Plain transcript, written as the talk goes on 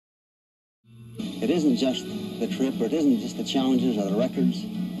It isn't just the trip, or it isn't just the challenges or the records,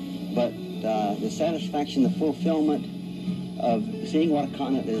 but the satisfaction, the fulfillment of seeing what a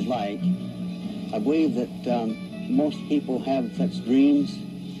continent is like. I believe that most people have such dreams.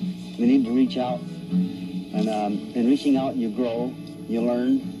 They need to reach out, and in reaching out, you grow, you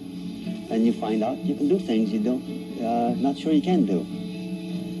learn, and you find out you can do things you don't, not sure you can do.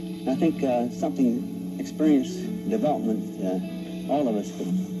 And I think something experience development, all of us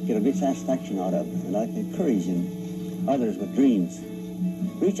could get a great satisfaction out of, and I encourage others with dreams.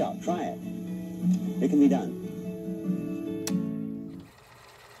 Reach out, try it. It can be done.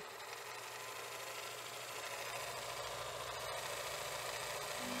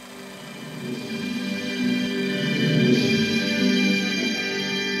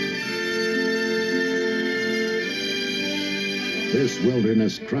 This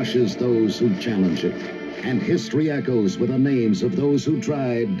wilderness crushes those who challenge it, and history echoes with the names of those who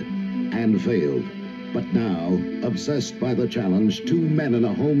tried and failed. But now, obsessed by the challenge, two men in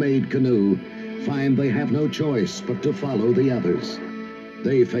a homemade canoe find they have no choice but to follow the others.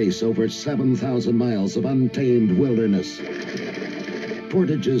 They face over 7,000 miles of untamed wilderness,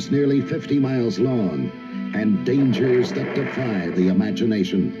 portages nearly 50 miles long, and dangers that defy the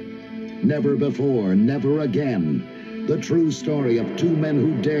imagination. Never before, never again. The true story of two men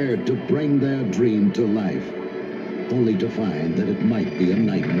who dared to bring their dream to life, only to find that it might be a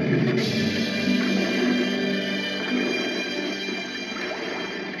nightmare.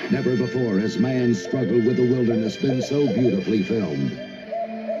 Never before has man's struggle with the wilderness been so beautifully filmed.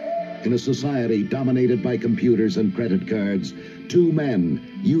 In a society dominated by computers and credit cards, two men,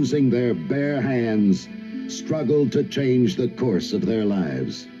 using their bare hands, struggled to change the course of their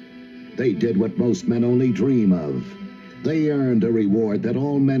lives. They did what most men only dream of. They earned a reward that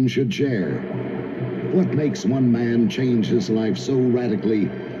all men should share. What makes one man change his life so radically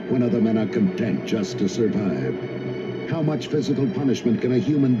when other men are content just to survive? How much physical punishment can a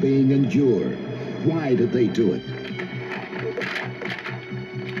human being endure? Why did they do it?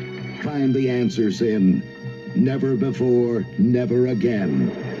 Find the answers in Never Before, Never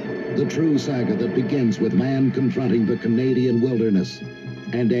Again. The true saga that begins with man confronting the Canadian wilderness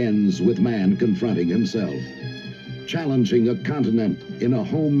and ends with man confronting himself. Challenging a continent in a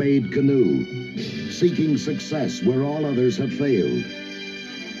homemade canoe, seeking success where all others have failed.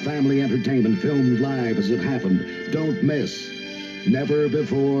 Family entertainment filmed live as it happened. Don't miss Never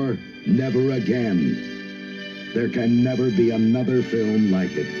Before, Never Again. There can never be another film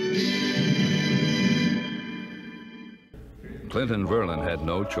like it. Clint and Verlen had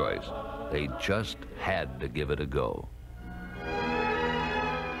no choice. They just had to give it a go.